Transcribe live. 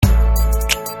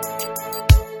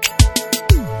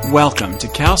Welcome to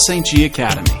Cal St. G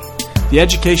Academy, the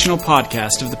educational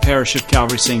podcast of the parish of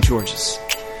Calvary St. George's.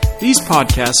 These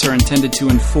podcasts are intended to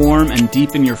inform and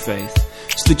deepen your faith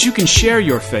so that you can share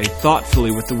your faith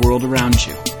thoughtfully with the world around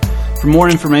you. For more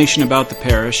information about the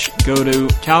parish, go to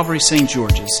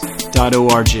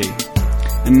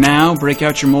calvarystgeorges.org. And now, break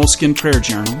out your moleskin prayer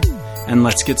journal, and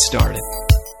let's get started.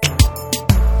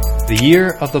 The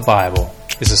Year of the Bible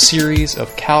is a series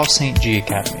of Cal St. G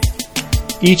Academy.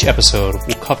 Each episode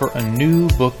will cover a new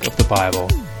book of the Bible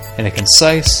in a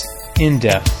concise,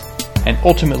 in-depth, and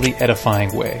ultimately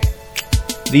edifying way.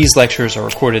 These lectures are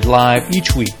recorded live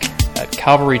each week at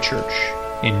Calvary Church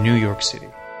in New York City.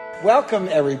 Welcome,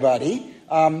 everybody,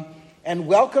 and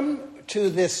welcome to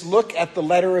this look at the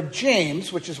letter of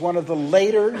James, which is one of the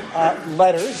later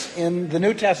letters in the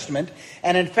New Testament.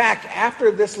 And in fact,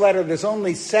 after this letter, there's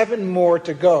only 7 more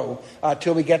to go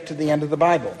till we get to the end of the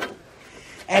Bible.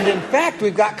 And in fact,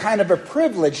 we've got kind of a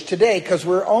privilege today because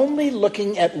we're only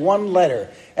looking at one letter.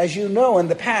 As you know, in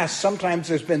the past, sometimes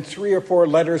there's been 3 or 4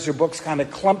 letters or books kind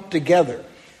of clumped together.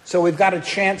 So we've got a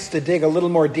chance to dig a little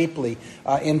more deeply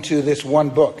into this one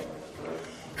book.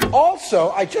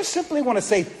 Also, I just simply want to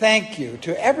say thank you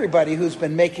to everybody who's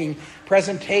been making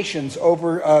presentations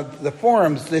over the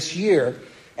forums this year,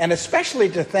 and especially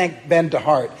to thank Ben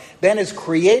DeHart. Ben has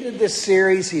created this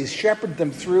series. He's shepherded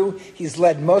them through. He's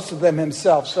led most of them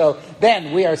himself. So,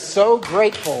 Ben, we are so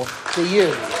grateful to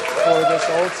you for this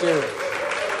whole series.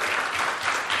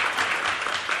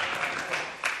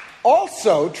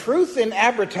 Also, truth in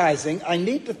advertising, I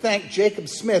need to thank Jacob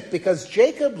Smith because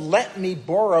Jacob let me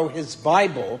borrow his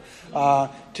Bible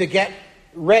to get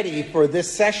ready for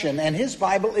this session. And his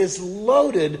Bible is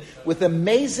loaded with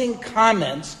amazing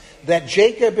comments that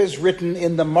Jacob has written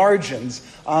in the margins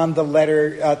on the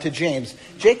letter to James.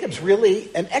 Jacob's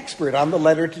really an expert on the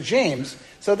letter to James,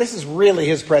 so this is really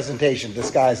his presentation,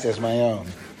 disguised as my own.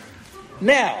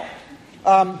 Now,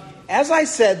 as I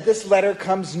said, this letter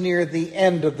comes near the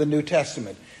end of the New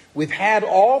Testament. We've had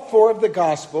all 4 of the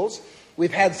Gospels.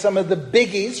 We've had some of the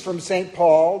biggies from St.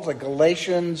 Paul, the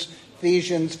Galatians,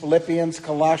 Ephesians, Philippians,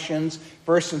 Colossians,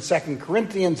 1st and 2nd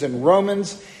Corinthians, and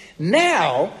Romans.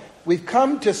 Now, we've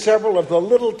come to several of the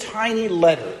little tiny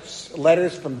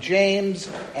letters from James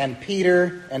and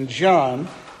Peter and John,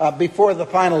 before the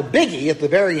final biggie at the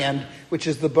very end, which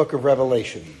is the book of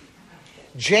Revelation.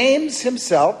 James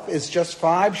himself is just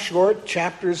 5 short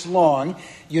chapters long.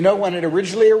 You know, when it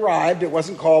originally arrived, it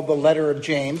wasn't called the letter of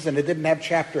James, and it didn't have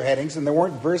chapter headings, and there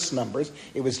weren't verse numbers.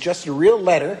 It was just a real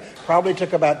letter. Probably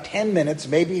took about 10 minutes,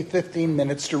 maybe 15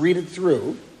 minutes to read it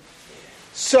through.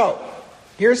 So,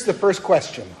 here's the first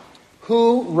question.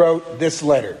 Who wrote this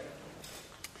letter?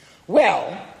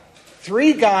 Well,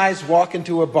 3 guys walk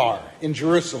into a bar in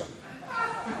Jerusalem,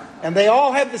 and they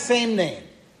all have the same name.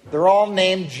 They're all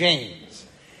named James.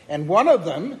 And one of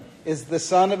them is the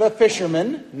son of a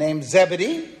fisherman named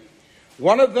Zebedee.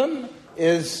 One of them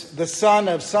is the son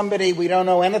of somebody we don't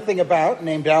know anything about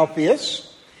named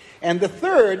Alphaeus. And the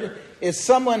third is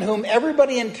someone whom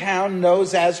everybody in town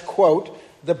knows as, quote,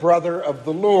 the brother of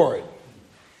the Lord.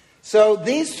 So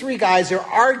these 3 guys are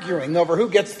arguing over who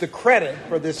gets the credit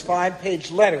for this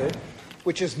 5-page letter,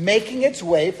 which is making its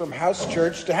way from house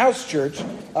church to house church,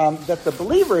 that the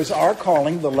believers are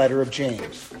calling the letter of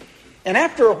James. And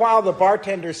after a while, the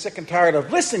bartender's sick and tired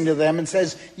of listening to them and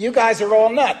says, "You guys are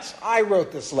all nuts. I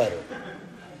wrote this letter."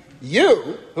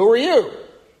 "You? Who are you?"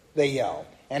 they yell.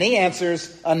 And he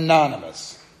answers,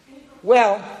 "Anonymous."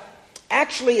 Well,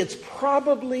 actually, it's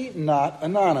probably not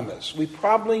anonymous. We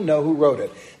probably know who wrote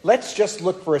it. Let's just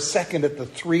look for a second at the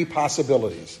 3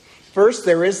 possibilities. First,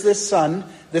 there is this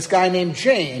guy named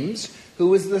James,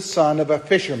 who is the son of a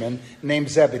fisherman named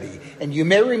Zebedee. And you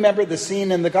may remember the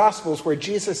scene in the Gospels where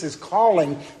Jesus is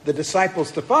calling the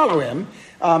disciples to follow him,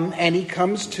 and he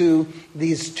comes to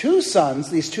these 2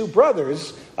 sons, these 2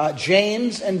 brothers,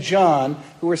 James and John,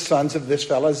 who are sons of this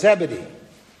fellow Zebedee.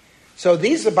 So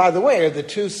these, by the way, are the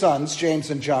 2 sons,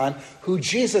 James and John, who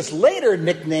Jesus later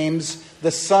nicknames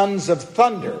the sons of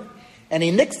thunder. And he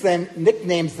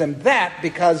nicknames them that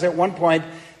because at one point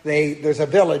there's a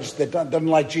village that doesn't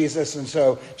like Jesus, and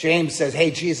so James says, "Hey,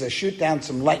 Jesus, shoot down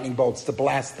some lightning bolts to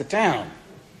blast the town."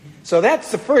 So that's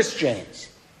the first James.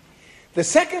 The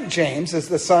second James is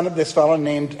the son of this fellow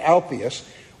named Alphaeus.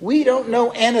 We don't know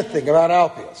anything about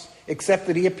Alphaeus, except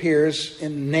that he appears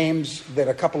in names, that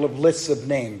a couple of lists of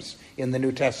names in the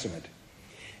New Testament.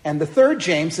 And the third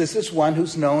James is this one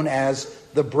who's known as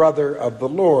the brother of the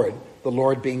Lord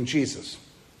being Jesus.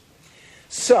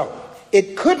 So,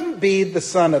 it couldn't be the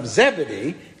son of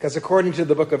Zebedee, because according to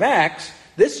the book of Acts,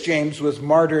 this James was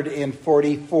martyred in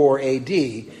 44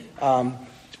 AD,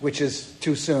 which is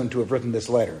too soon to have written this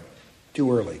letter,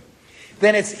 too early.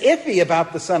 Then it's iffy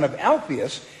about the son of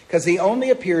Alphaeus, because he only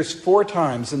appears 4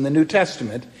 times in the New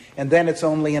Testament, and then it's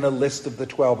only in a list of the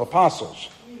 12 apostles.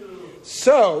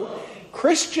 So,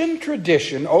 Christian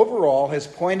tradition overall has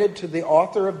pointed to the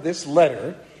author of this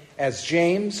letter as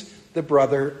James, the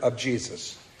brother of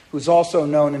Jesus, who's also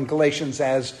known in Galatians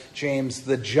as James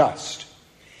the Just.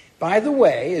 By the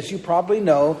way, as you probably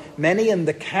know, many in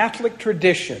the Catholic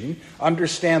tradition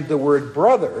understand the word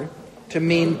brother to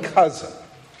mean cousin,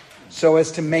 so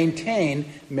as to maintain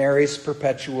Mary's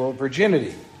perpetual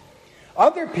virginity.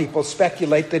 Other people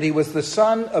speculate that he was the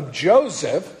son of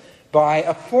Joseph by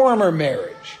a former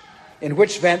marriage, in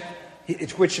which event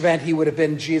he would have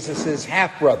been Jesus'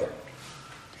 half-brother.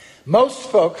 Most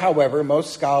folk, however,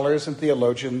 most scholars and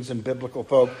theologians and biblical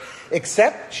folk,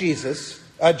 accept James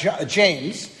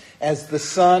as the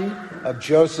son of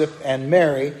Joseph and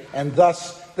Mary, and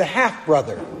thus the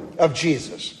half-brother of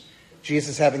Jesus.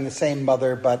 Jesus having the same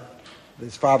mother, but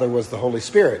his father was the Holy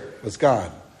Spirit, was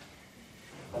God.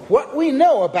 What we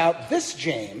know about this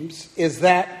James is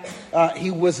that he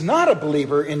was not a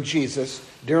believer in Jesus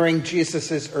during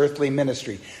Jesus' earthly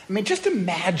ministry. I mean, just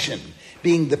imagine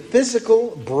being the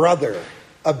physical brother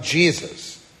of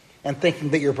Jesus and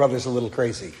thinking that your brother's a little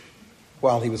crazy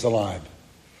while he was alive.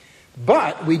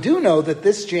 But we do know that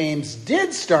this James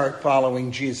did start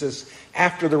following Jesus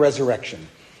after the resurrection.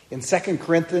 In 2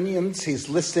 Corinthians, he's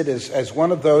listed as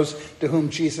one of those to whom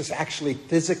Jesus actually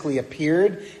physically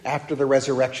appeared after the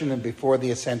resurrection and before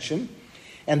the ascension.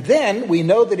 And then we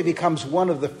know that he becomes one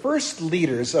of the first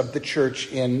leaders of the church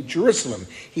in Jerusalem.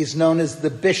 He's known as the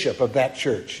bishop of that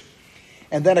church.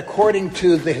 And then according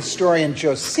to the historian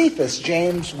Josephus,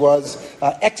 James was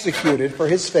executed for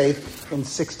his faith in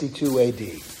 62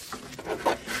 AD.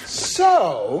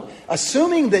 So,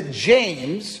 assuming that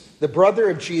James, the brother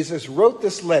of Jesus, wrote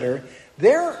this letter,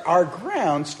 there are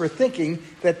grounds for thinking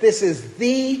that this is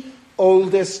the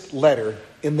oldest letter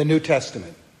in the New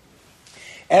Testament.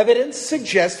 Evidence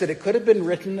suggests that it could have been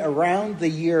written around the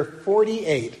year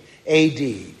 48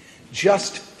 AD,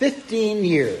 just 15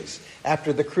 years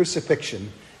after the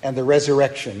crucifixion and the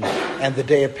resurrection and the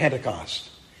day of Pentecost,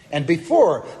 and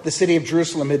before the city of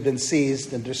Jerusalem had been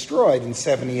seized and destroyed in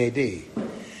 70 AD.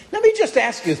 Let me just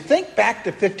ask you, think back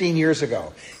to 15 years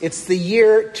ago. It's the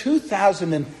year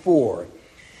 2004,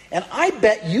 and I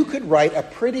bet you could write a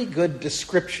pretty good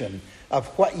description of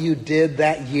what you did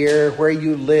that year, where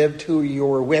you lived, who you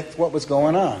were with, what was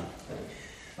going on.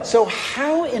 So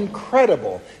how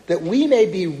incredible that we may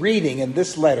be reading in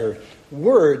this letter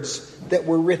words that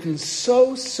were written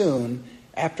so soon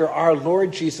after our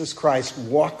Lord Jesus Christ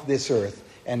walked this earth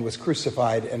and was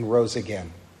crucified and rose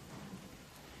again.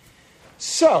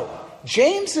 So,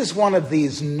 James is one of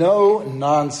these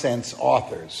no-nonsense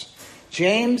authors.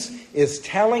 James is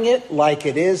telling it like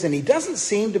it is, and he doesn't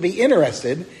seem to be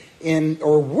interested in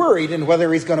or worried in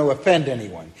whether he's going to offend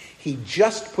anyone. He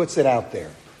just puts it out there.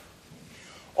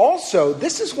 Also,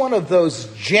 this is one of those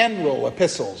general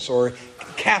epistles, or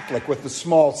Catholic with the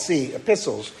small c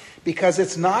epistles, because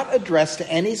it's not addressed to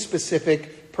any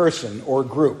specific person or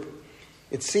group.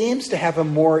 It seems to have a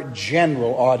more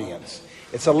general audience.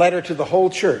 It's a letter to the whole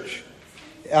church.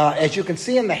 As you can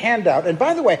see in the handout, and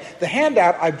by the way, the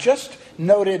handout, I've just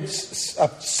noted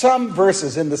some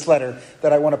verses in this letter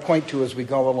that I want to point to as we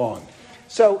go along.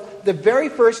 So the very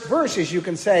first verse, as you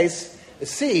can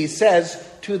see, says,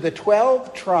 to the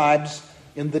 12 tribes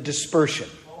in the dispersion.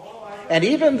 And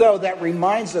even though that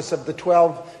reminds us of the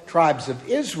 12 tribes of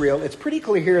Israel, it's pretty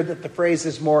clear here that the phrase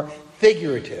is more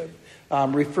figurative,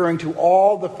 referring to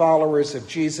all the followers of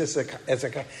Jesus as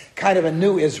a kind of a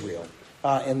new Israel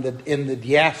in the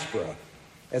diaspora,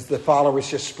 as the followers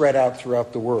just spread out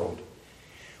throughout the world.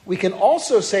 We can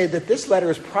also say that this letter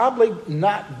is probably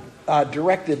not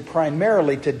directed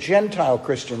primarily to Gentile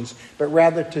Christians, but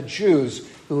rather to Jews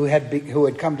who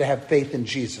had come to have faith in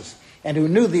Jesus and who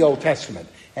knew the Old Testament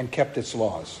and kept its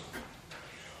laws.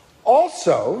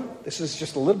 Also, this is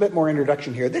just a little bit more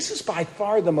introduction here, this is by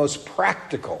far the most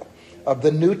practical of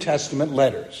the New Testament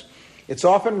letters. It's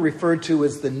often referred to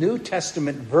as the New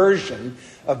Testament version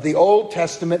of the Old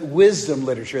Testament wisdom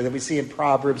literature that we see in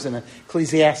Proverbs and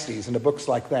Ecclesiastes and books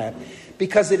like that,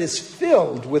 because it is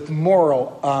filled with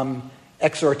moral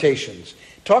exhortations.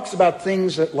 It talks about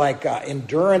things like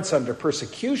endurance under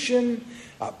persecution,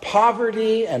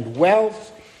 poverty and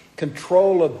wealth,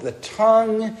 control of the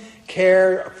tongue,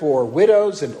 care for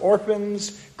widows and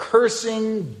orphans,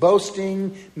 cursing,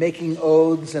 boasting, making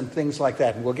oaths, and things like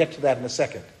that. And we'll get to that in a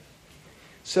second.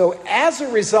 So as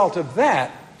a result of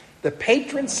that, the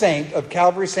patron saint of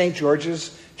Calvary St.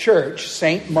 George's Church,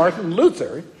 St. Martin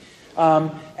Luther,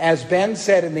 as Ben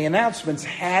said in the announcements,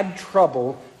 had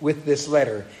trouble with this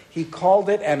letter. He called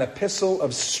it an epistle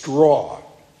of straw.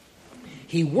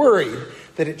 He worried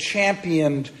that it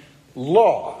championed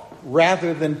law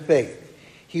rather than faith.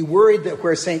 He worried that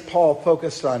where St. Paul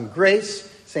focused on grace,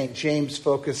 St. James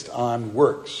focused on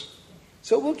works.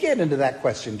 So we'll get into that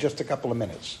question in just a couple of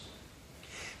minutes.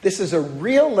 This is a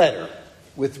real letter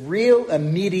with real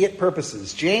immediate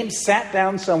purposes. James sat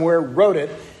down somewhere, wrote it,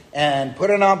 and put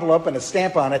an envelope and a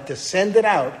stamp on it to send it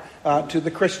out to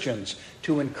the Christians,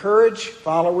 to encourage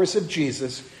followers of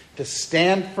Jesus to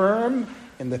stand firm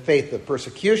in the faith of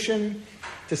persecution,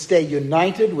 to stay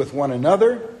united with one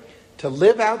another, to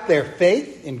live out their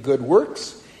faith in good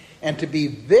works, and to be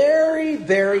very,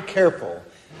 very careful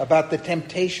about the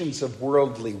temptations of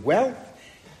worldly wealth,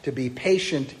 to be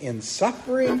patient in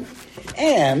suffering,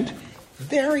 and,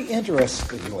 very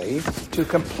interestingly, to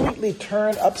completely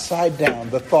turn upside down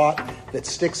the thought that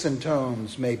sticks and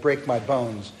stones may break my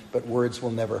bones, but words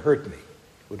will never hurt me.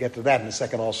 We'll get to that in a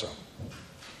second also.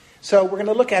 So we're going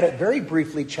to look at it very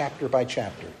briefly, chapter by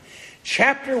chapter.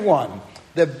 Chapter 1,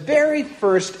 the very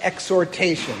first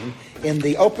exhortation in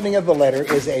the opening of the letter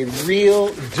is a real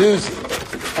doozy.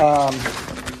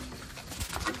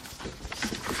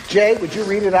 Jay, would you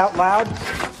read it out loud?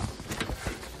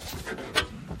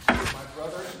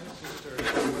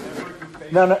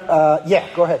 No, yeah,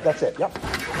 go ahead. That's it. Yep.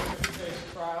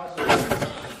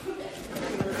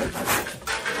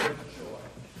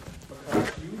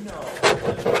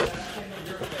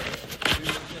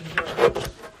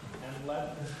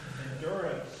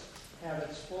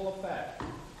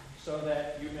 So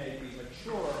that you may be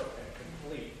mature and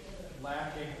complete,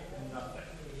 lacking in nothing.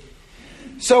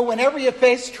 So whenever you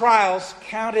face trials,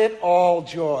 count it all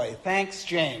joy. Thanks,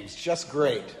 James. Just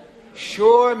great.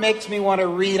 Sure makes me want to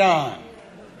read on.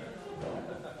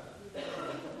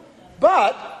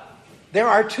 But there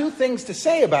are two things to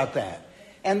say about that.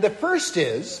 And the first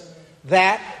is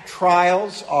that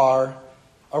trials are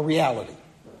a reality.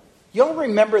 You'll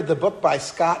remember the book by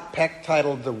Scott Peck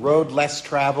titled The Road Less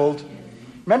Traveled.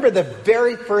 Remember the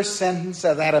very first sentence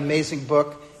of that amazing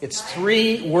book? It's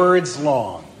 3 words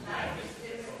long.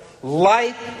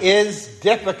 Life is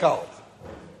difficult.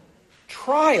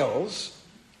 Trials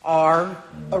are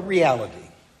a reality.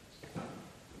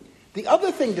 The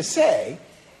other thing to say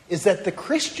is that the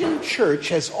Christian church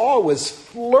has always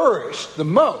flourished the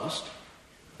most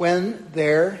when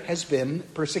there has been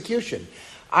persecution.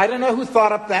 I don't know who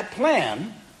thought up that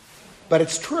plan, but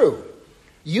it's true.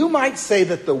 You might say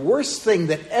that the worst thing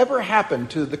that ever happened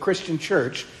to the Christian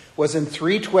church was in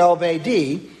 312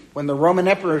 AD, when the Roman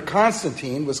Emperor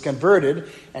Constantine was converted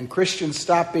and Christians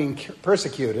stopped being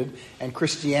persecuted and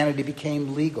Christianity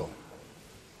became legal.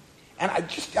 And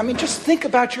just think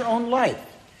about your own life.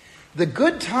 The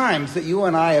good times that you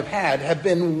and I have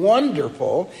been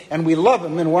wonderful, and we love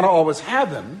them and want to always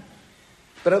have them.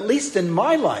 But at least in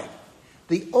my life,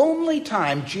 the only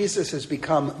time Jesus has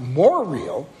become more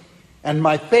real and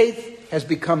my faith has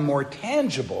become more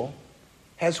tangible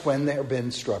has when there have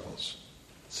been struggles.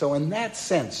 So in that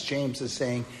sense, James is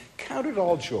saying, count it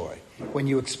all joy when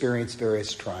you experience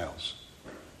various trials.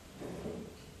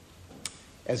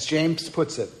 As James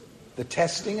puts it, the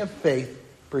testing of faith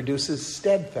produces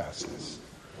steadfastness.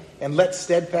 And let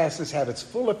steadfastness have its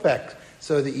full effect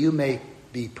so that you may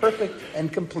be perfect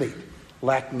and complete,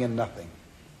 lacking in nothing.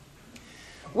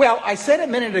 Well, I said a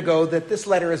minute ago that this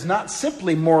letter is not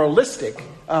simply moralistic.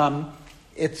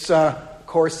 It's, of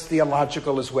course,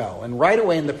 theological as well. And right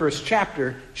away in the first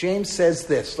chapter, James says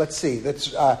this. Let's see.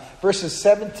 That's verses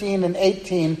 17 and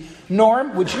 18.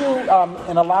 Norm, would you,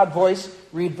 in a loud voice,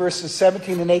 read verses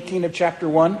 17 and 18 of chapter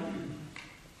 1?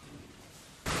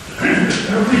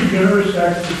 Every generous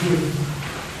act of giving,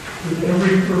 with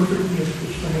every perfect gift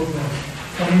is from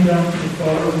above, coming down from the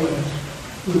Father of lights,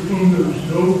 with whom there is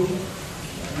no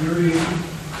variation,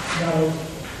 now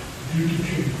due to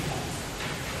change.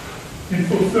 In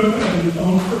fulfillment of his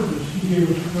own purpose, he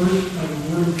gave us first by the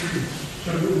word of truth,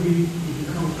 so that we would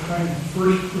become kind of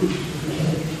first fruits of his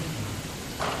nature.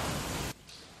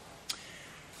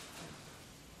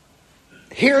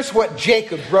 Here's what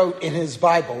Jacob wrote in his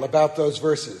Bible about those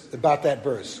verses, about that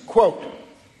verse. Quote,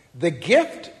 "The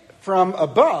gift from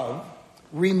above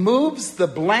removes the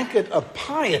blanket of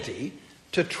piety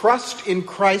to trust in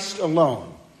Christ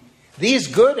alone. These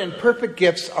good and perfect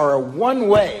gifts are a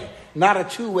one-way, not a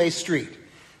two-way street.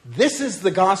 This is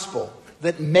the gospel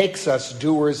that makes us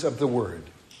doers of the word."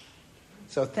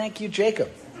 So thank you,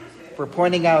 Jacob, for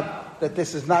pointing out that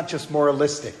this is not just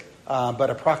moralistic,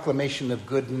 but a proclamation of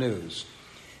good news.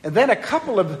 And then a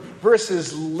couple of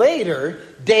verses later,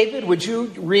 David, would you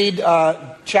read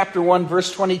chapter 1,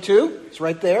 verse 22? It's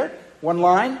right there, one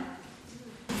line.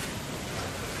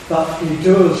 But be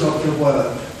doers of the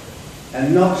word,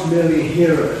 and not merely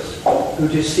hearers who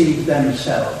deceive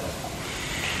themselves.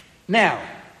 Now,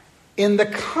 in the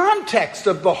context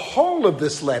of the whole of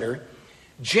this letter,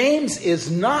 James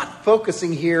is not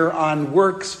focusing here on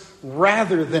works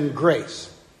rather than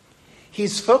grace.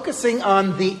 He's focusing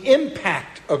on the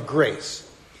impact of grace,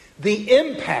 the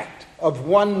impact of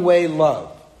one-way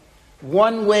love,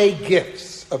 one-way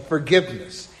gifts of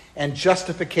forgiveness and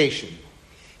justification.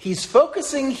 He's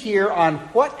focusing here on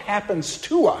what happens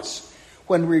to us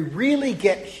when we really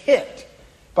get hit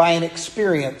by an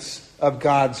experience of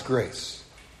God's grace.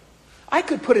 I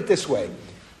could put it this way.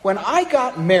 When I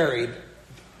got married,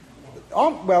 a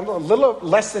little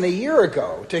less than a year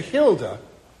ago to Hilda,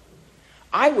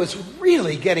 I was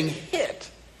really getting hit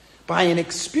by an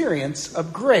experience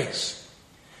of grace.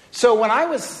 So when I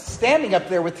was standing up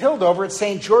there with Hilda over at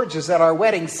St. George's at our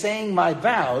wedding saying my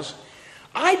vows,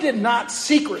 I did not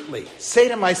secretly say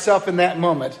to myself in that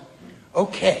moment,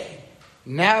 okay,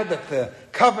 now that the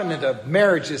covenant of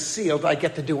marriage is sealed, I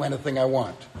get to do anything I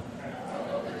want.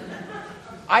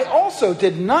 I also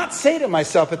did not say to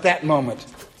myself at that moment,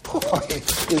 boy,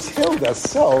 is Hilda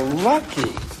so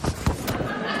lucky.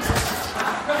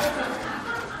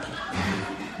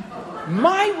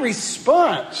 My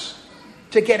response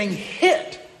to getting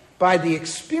hit by the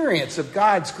experience of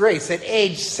God's grace at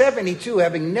age 72,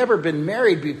 having never been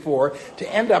married before,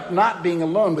 to end up not being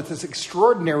alone with this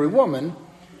extraordinary woman,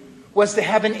 was to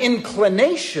have an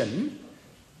inclination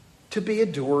to be a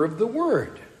doer of the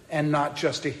word and not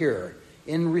just a hearer.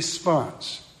 In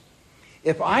response,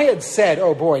 if I had said,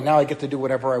 oh boy, now I get to do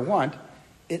whatever I want,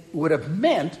 it would have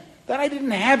meant that I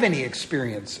didn't have any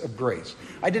experience of grace.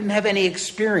 I didn't have any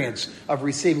experience of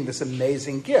receiving this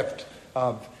amazing gift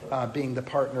of being the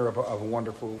partner of a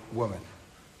wonderful woman.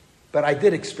 But I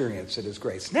did experience it as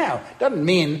grace. Now, it doesn't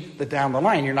mean that down the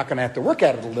line you're not going to have to work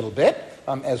at it a little bit,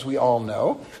 as we all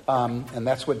know, and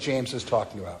that's what James is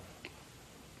talking about.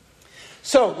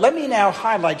 So let me now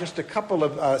highlight just a couple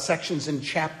of sections in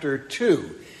chapter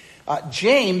 2.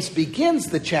 James begins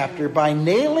the chapter by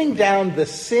nailing down the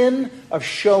sin of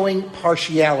showing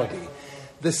partiality,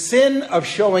 the sin of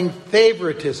showing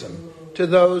favoritism to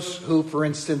those who, for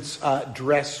instance,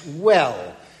 dress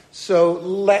well. So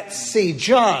let's see.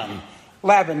 John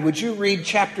Lavin, would you read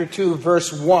chapter 2,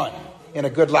 verse 1 in a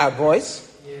good loud voice?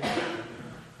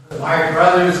 My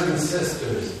brothers and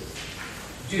sisters,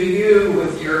 do you,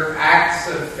 with your acts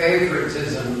of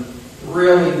favoritism,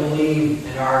 really believe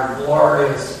in our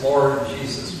glorious Lord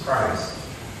Jesus Christ?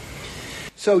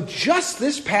 So just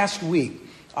this past week,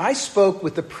 I spoke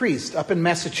with a priest up in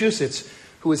Massachusetts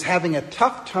who is having a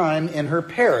tough time in her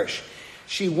parish.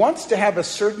 She wants to have a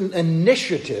certain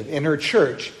initiative in her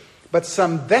church, but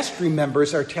some vestry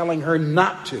members are telling her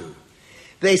not to.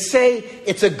 They say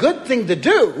it's a good thing to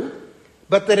do,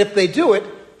 but that if they do it,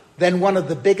 then one of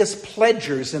the biggest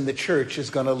pledgers in the church is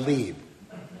going to leave.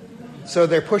 So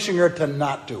they're pushing her to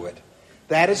not do it.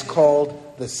 That is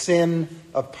called the sin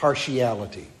of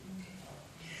partiality.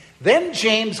 Then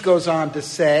James goes on to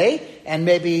say, and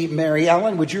maybe Mary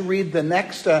Ellen, would you read the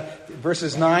next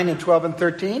verses 9 and 12 and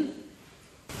 13?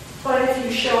 But if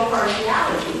you show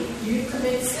partiality, you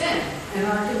commit sin and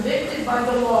are convicted by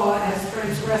the law as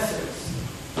transgressors.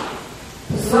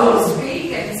 So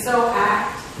speak and so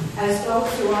act as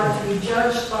those who are to be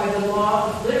judged by the law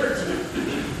of liberty.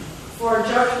 For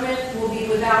judgment will be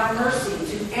without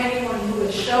mercy to anyone who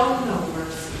has shown no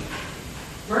mercy.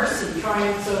 Mercy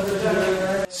triumphs over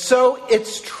judgment. So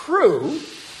it's true,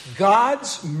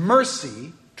 God's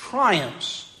mercy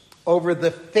triumphs over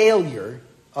the failure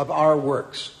of our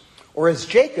works. Or as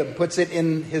Jacob puts it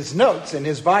in his notes in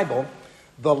his Bible,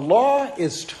 the law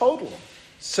is total,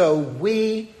 so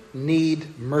we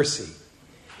need mercy.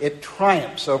 It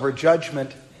triumphs over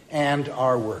judgment and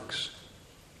our works.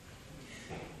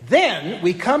 Then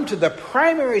we come to the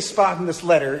primary spot in this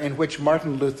letter in which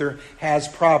Martin Luther has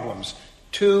problems.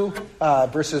 2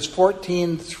 verses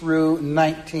 14 through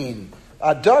 19.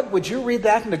 Doug, would you read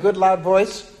that in a good loud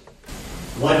voice?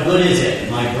 What good is it,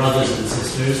 my brothers and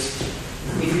sisters,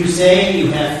 if you say you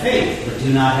have faith but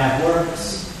do not have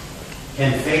works?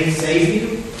 Can faith save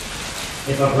you?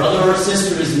 If a brother or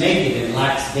sister is naked and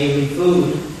lacks daily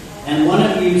food, and one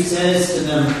of you says to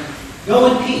them,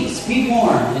 go in peace, be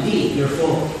warm, and eat your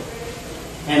full,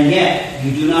 and yet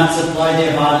you do not supply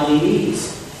their bodily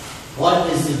needs, what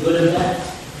is the good of that?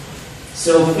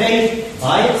 So faith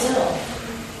by itself,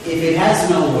 if it has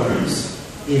no works,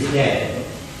 is dead.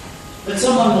 But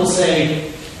someone will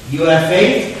say, You have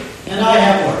faith, and I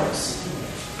have works.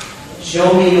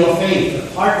 Show me your faith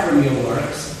apart from your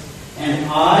works, and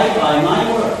I, by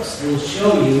my works, will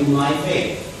show you my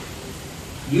faith.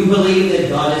 You believe that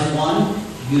God is one,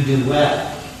 you do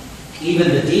well. Even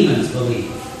the demons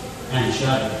believe and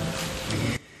shudder.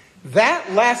 That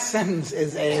last sentence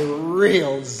is a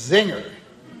real zinger.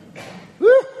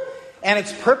 Woo! And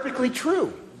it's perfectly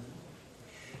true.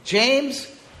 James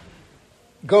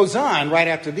goes on right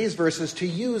after these verses to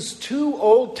use two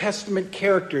Old Testament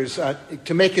characters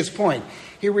to make his point.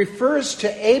 He refers to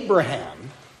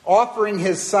Abraham offering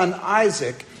his son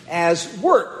Isaac as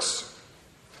works.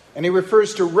 And he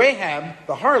refers to Rahab,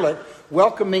 the harlot,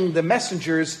 welcoming the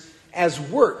messengers as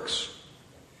works.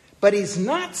 But he's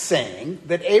not saying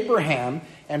that Abraham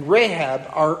and Rahab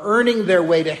are earning their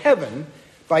way to heaven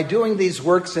by doing these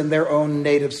works in their own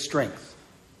native strength.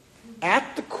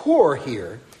 At the core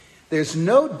here, there's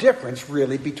no difference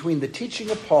really between the teaching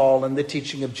of Paul and the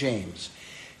teaching of James.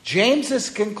 James is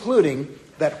concluding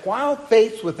that while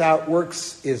faith without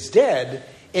works is dead,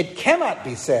 it cannot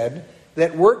be said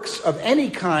that works of any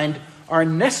kind are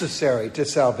necessary to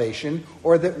salvation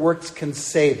or that works can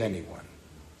save anyone.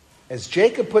 As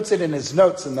Jacob puts it in his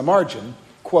notes in the margin,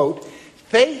 quote,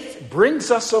 faith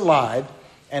brings us alive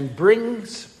and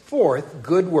brings forth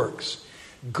good works.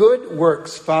 Good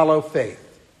works follow faith.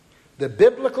 The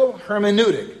biblical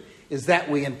hermeneutic is that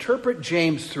we interpret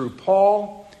James through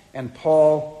Paul and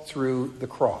Paul through the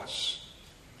cross.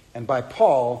 And by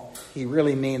Paul, he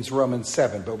really means Romans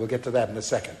 7, but we'll get to that in a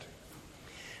second.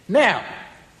 Now,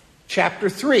 chapter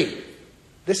 3.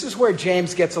 This is where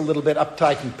James gets a little bit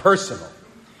uptight and personal.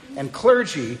 And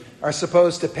clergy are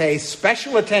supposed to pay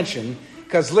special attention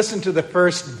because listen to the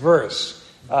first verse.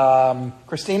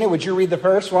 Christina, would you read the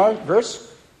first verse?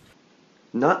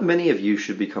 Not many of you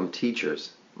should become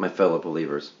teachers, my fellow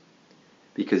believers,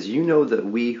 because you know that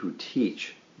we who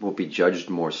teach will be judged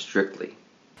more strictly.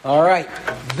 All right.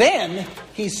 Then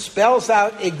he spells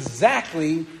out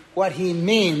exactly what he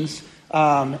means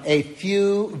a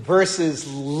few verses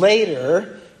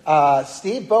later.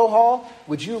 Steve Bohall,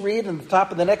 would you read on the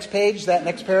top of the next page, that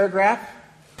next paragraph?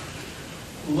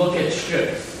 Look at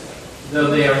ships. Though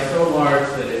they are so large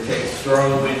that it takes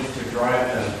strong winds to drive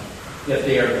them, yet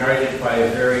they are guided by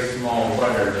a very small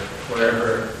rudder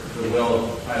wherever the will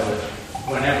of the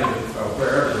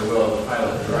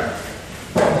pilot directs.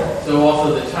 So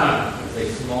also the tongue is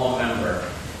a small member,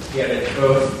 yet it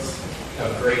boasts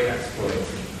of great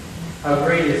exploits. How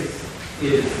great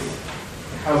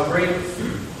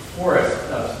forest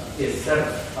is set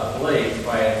ablaze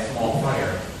by a small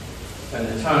fire, and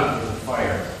the tongue is a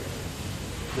fire.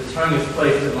 The tongue is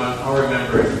placed among our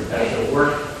members as a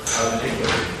work of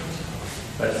iniquity,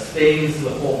 but stains the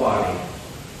whole body,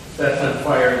 sets on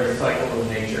fire the cycle of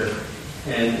nature,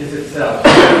 and is itself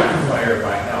on fire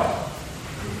by hell.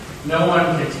 No one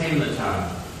can tame the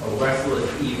tongue, a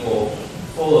restless evil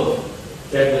full of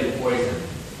deadly poison.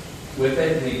 With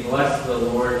it we bless the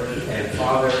Lord and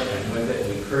Father, and with it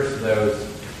we curse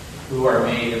those who are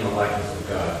made in the likeness of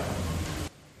God.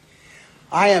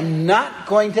 I am not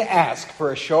going to ask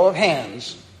for a show of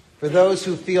hands for those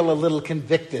who feel a little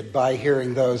convicted by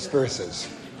hearing those verses.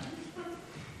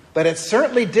 But it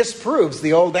certainly disproves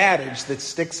the old adage that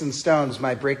sticks and stones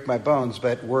might break my bones,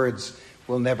 but words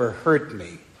will never hurt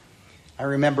me. I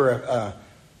remember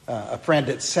a friend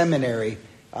at seminary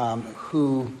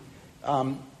who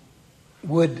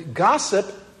would gossip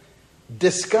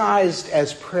disguised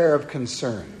as prayer of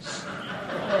concerns.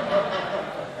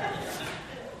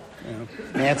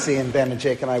 Nancy and Ben and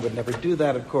Jake and I would never do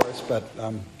that, of course, but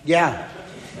yeah.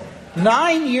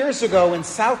 9 years ago in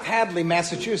South Hadley,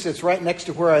 Massachusetts, right next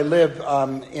to where I live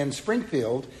in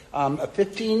Springfield, a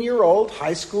 15-year-old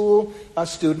high school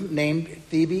student named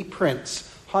Phoebe Prince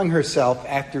hung herself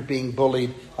after being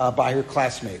bullied by her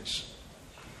classmates.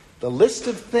 The list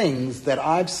of things that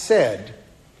I've said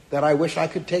that I wish I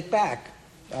could take back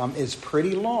is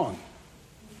pretty long.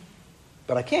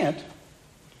 But I can't,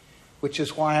 which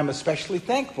is why I'm especially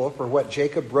thankful for what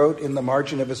Jacob wrote in the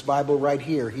margin of his Bible right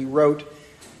here. He wrote,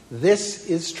 "This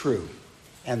is true,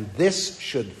 and this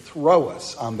should throw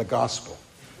us on the gospel.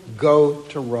 Go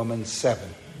to Romans 7.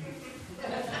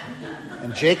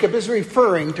 And Jacob is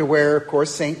referring to where, of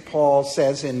course, St. Paul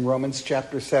says in Romans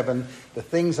chapter 7, the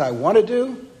things I want to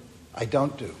do, I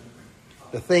don't do.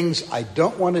 The things I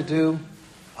don't want to do,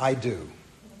 I do.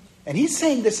 And he's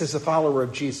saying this as a follower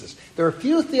of Jesus. There are a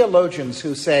few theologians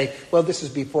who say, well, this is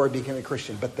before he became a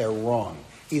Christian, but they're wrong.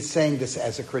 He's saying this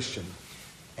as a Christian.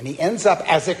 And he ends up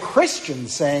as a Christian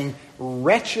saying,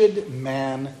 wretched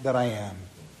man that I am.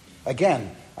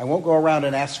 Again, I won't go around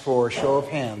and ask for a show of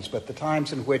hands, but the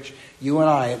times in which you and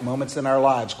I, at moments in our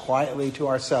lives, quietly to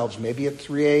ourselves, maybe at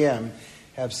 3 a.m.,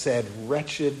 have said,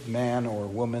 "Wretched man or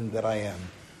woman that I am,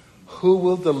 who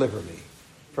will deliver me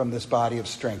from this body of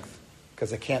strength?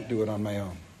 Because I can't do it on my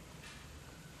own."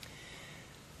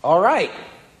 All right.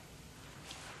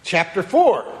 Chapter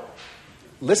 4.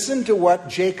 Listen to what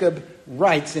Jacob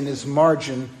writes in his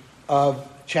margin of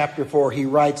chapter 4. He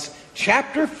writes,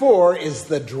 chapter 4 is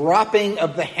the dropping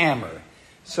of the hammer.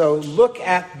 So look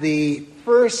at the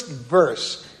first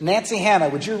verse. Nancy Hanna,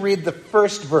 would you read the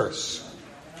first verse?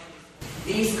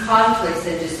 These conflicts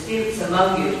and disputes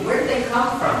among you, where do they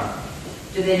come from?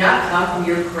 Do they not come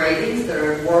from your cravings that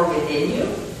are at war within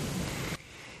you?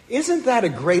 Isn't that a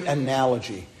great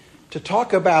analogy to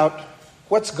talk about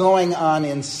what's going on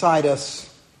inside us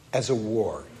as a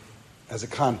war, as a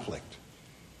conflict?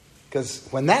 Because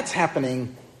when that's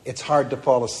happening, it's hard to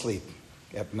fall asleep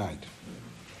at night.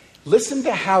 Listen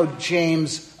to how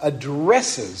James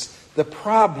addresses the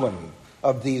problem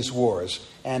of these wars.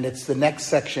 And it's the next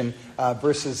section,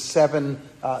 verses 7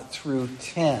 through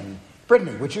 10.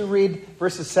 Brittany, would you read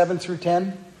verses 7 through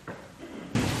 10?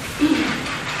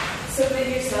 Submit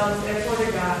yourselves, therefore,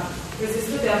 to God.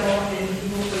 Resist the devil, and he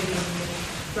will flee from you.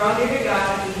 Draw near to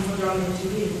God, and he will draw near to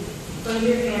you. Cleanse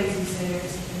your hands, you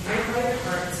sinners, and purify your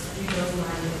hearts, you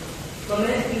double-minded.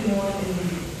 Lament and mourn and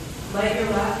weep. Let your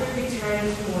laughter be turned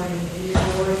into mourning, and your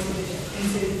joy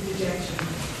into dejection.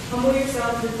 Humble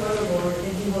yourselves before the Lord,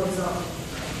 and he will exalt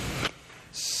you.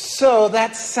 So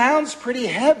that sounds pretty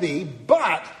heavy,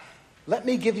 but let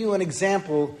me give you an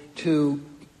example to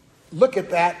look at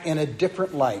that in a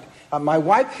different light. My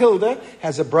wife, Hilda,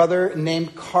 has a brother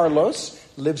named Carlos,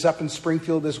 lives up in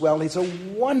Springfield as well. He's a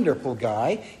wonderful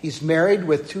guy. He's married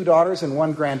with 2 daughters and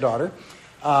 1 granddaughter.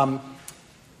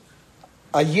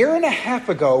 A year and a half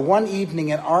ago, one evening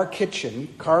in our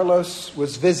kitchen, Carlos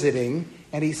was visiting,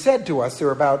 and he said to us, there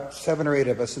were about 7 or 8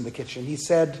 of us in the kitchen, he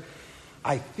said,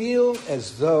 "I feel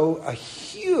as though a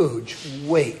huge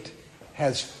weight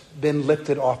has been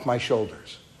lifted off my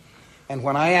shoulders." And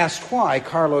when I asked why,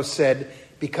 Carlos said,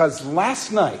 "Because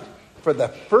last night, for the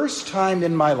first time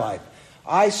in my life,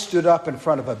 I stood up in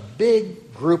front of a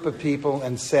big group of people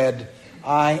and said,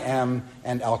 I am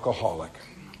an alcoholic."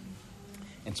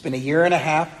 It's been a year and a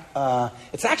half.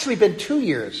 It's actually been 2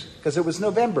 years, because it was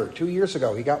November 2 years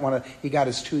ago. He got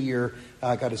his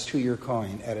 2-year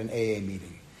coin at an AA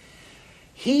meeting.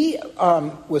 He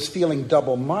was feeling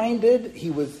double-minded.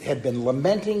 He had been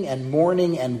lamenting and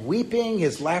mourning and weeping.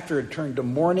 His laughter had turned to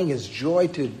mourning, his joy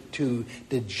to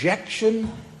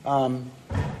dejection.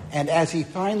 And as he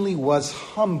finally was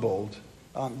humbled,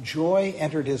 joy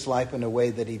entered his life in a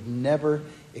way that he'd never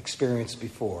experienced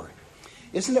before.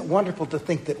 Isn't it wonderful to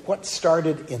think that what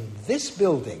started in this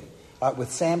building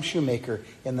with Sam Shoemaker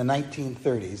in the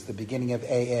 1930s, the beginning of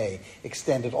AA,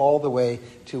 extended all the way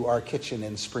to our kitchen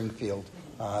in Springfield,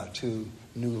 to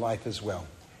New Life as well.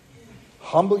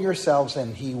 Humble yourselves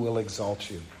and he will exalt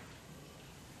you.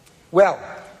 Well,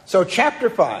 so chapter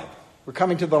 5, we're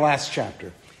coming to the last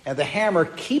chapter, and the hammer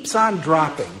keeps on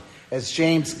dropping as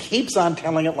James keeps on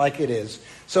telling it like it is.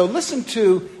 So listen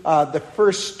to the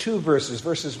first 2 verses,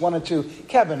 verses 1 and 2.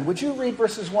 Kevin, would you read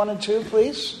verses 1 and 2,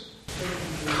 please?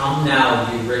 Come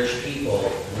now, you rich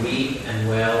people, weep and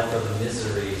wail for the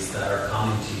miseries that are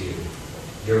coming to you.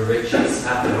 Your riches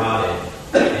have rotted,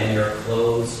 and your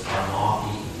clothes are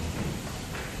moth-eaten.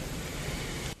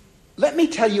 Let me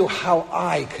tell you how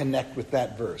I connect with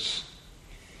that verse.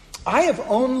 I have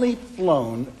only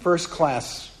flown first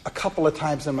class a couple of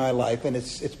times in my life, and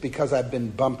it's because I've been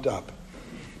bumped up.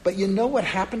 But you know what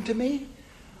happened to me?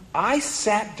 I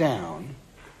sat down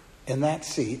in that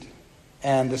seat,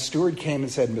 and the steward came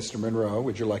and said, "Mr. Monroe,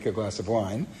 would you like a glass of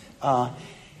wine?"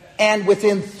 And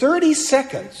within 30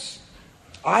 seconds,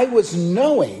 I was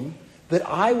knowing that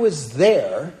I was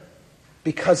there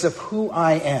because of who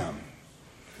I am.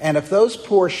 And if those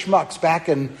poor schmucks back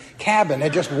in cabin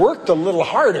had just worked a little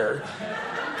harder,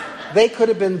 they could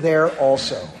have been there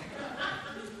also.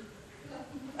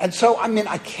 And so,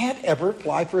 I can't ever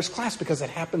fly first class because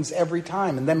it happens every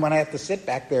time. And then when I have to sit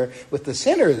back there with the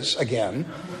sinners again,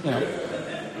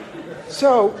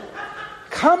 So,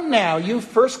 come now, you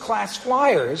first class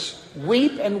flyers,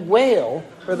 weep and wail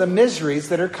for the miseries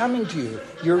that are coming to you.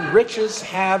 Your riches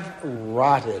have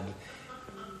rotted.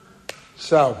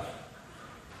 So,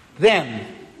 then,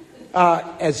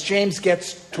 as James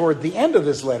gets toward the end of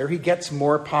his letter, he gets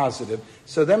more positive.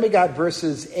 So then we got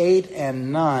verses 8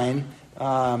 and 9.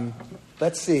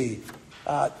 Let's see.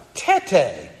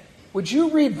 Tete, would you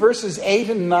read verses 8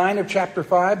 and 9 of chapter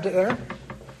 5 there?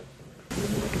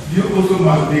 You also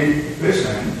must be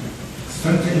patient,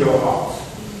 strengthen your heart,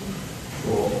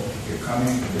 for the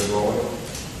coming of the Lord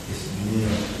is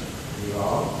near. You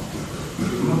are do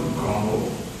not grumble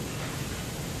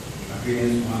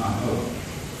against one another,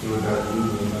 so that you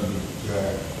will not be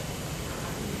judged.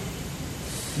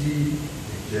 See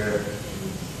the judge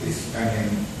is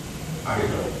standing at the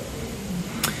door.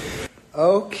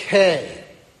 Okay.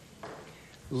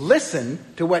 Listen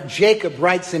to what Jacob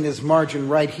writes in his margin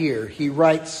right here. He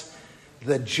writes,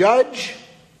 "The judge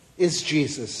is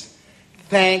Jesus.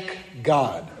 Thank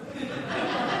God.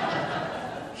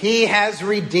 He has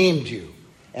redeemed you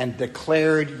and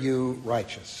declared you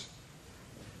righteous."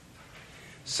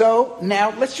 So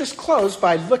now let's just close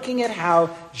by looking at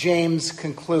how James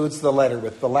concludes the letter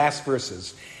with the last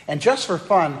verses. And just for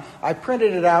fun, I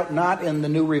printed it out not in the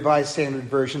New Revised Standard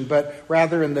Version, but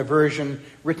rather in the version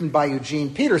written by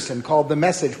Eugene Peterson called The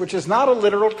Message, which is not a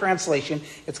literal translation.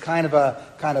 It's kind of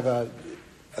a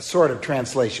sort of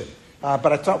translation.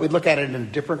 But I thought we'd look at it in a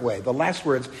different way. The last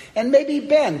words. And maybe,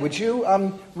 Ben, would you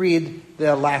read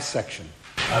the last section?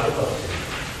 I would love to.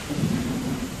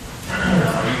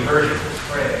 Are you hurting?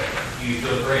 Pray. Do you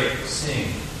feel great? Sing.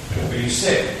 Are you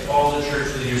sick? All the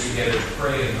church leaders together to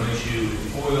pray and anoint you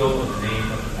with oil in the name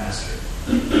of the Master.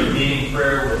 Needing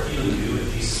prayer will heal you, and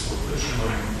Jesus will put you on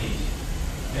your feet.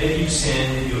 And if you sin,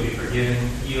 you will be forgiven,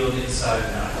 healed inside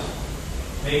and out.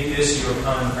 Make this your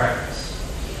common practice.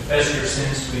 Confess your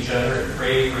sins to each other and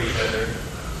pray for each other,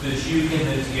 so that you can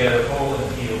live together whole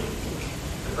and healed.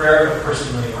 The prayer of a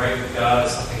person living right with God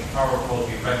is something powerful to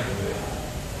be reckoned with.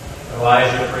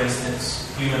 Elijah, for instance,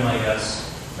 human like us,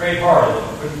 prayed hard that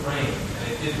it wouldn't rain, and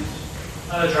it didn't.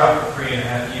 Not a drop for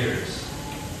 3.5 years.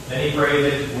 Then he prayed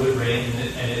that it would rain,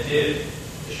 and it did.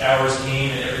 The showers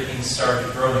came, and everything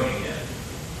started growing again.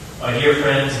 My dear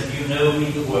friends, if you know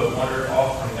people who have wandered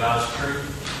off from God's truth,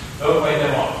 don't fight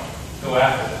them off. Go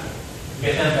after them.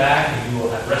 Get them back, and you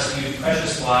will have rescued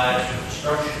precious lives from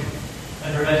destruction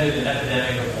and prevented an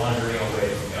epidemic of wandering away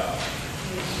from God.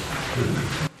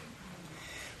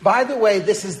 By the way,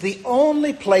 this is the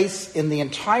only place in the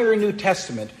entire New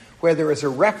Testament where there is a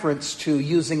reference to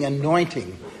using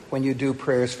anointing when you do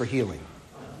prayers for healing.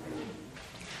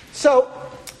 So,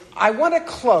 I want to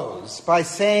close by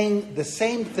saying the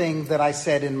same thing that I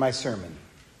said in my sermon.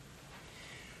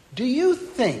 Do you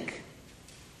think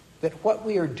that what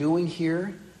we are doing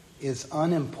here is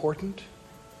unimportant?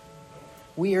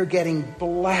 We are getting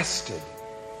blasted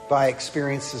by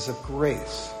experiences of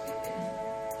grace.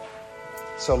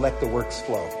 So let the works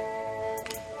flow.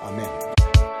 Amen.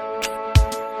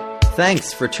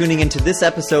 Thanks for tuning into this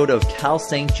episode of Cal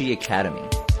St. G Academy.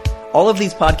 All of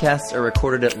these podcasts are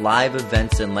recorded at live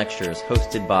events and lectures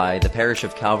hosted by the Parish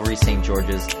of Calvary St.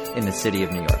 George's in the city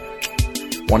of New York.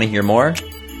 Want to hear more?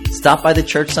 Stop by the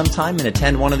church sometime and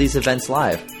attend one of these events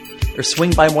live. Or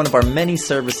swing by one of our many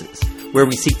services where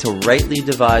we seek to rightly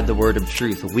divide the word of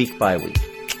truth week by week,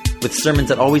 with sermons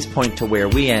that always point to where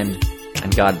we end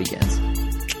and God begins.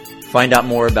 Find out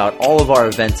more about all of our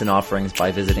events and offerings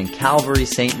by visiting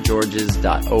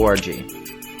calvarystgeorges.org.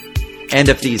 And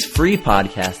if these free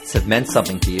podcasts have meant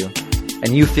something to you,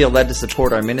 and you feel led to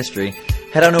support our ministry,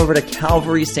 head on over to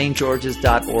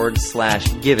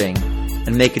calvarystgeorges.org/giving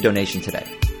and make a donation today.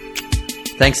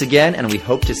 Thanks again, and we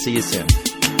hope to see you soon.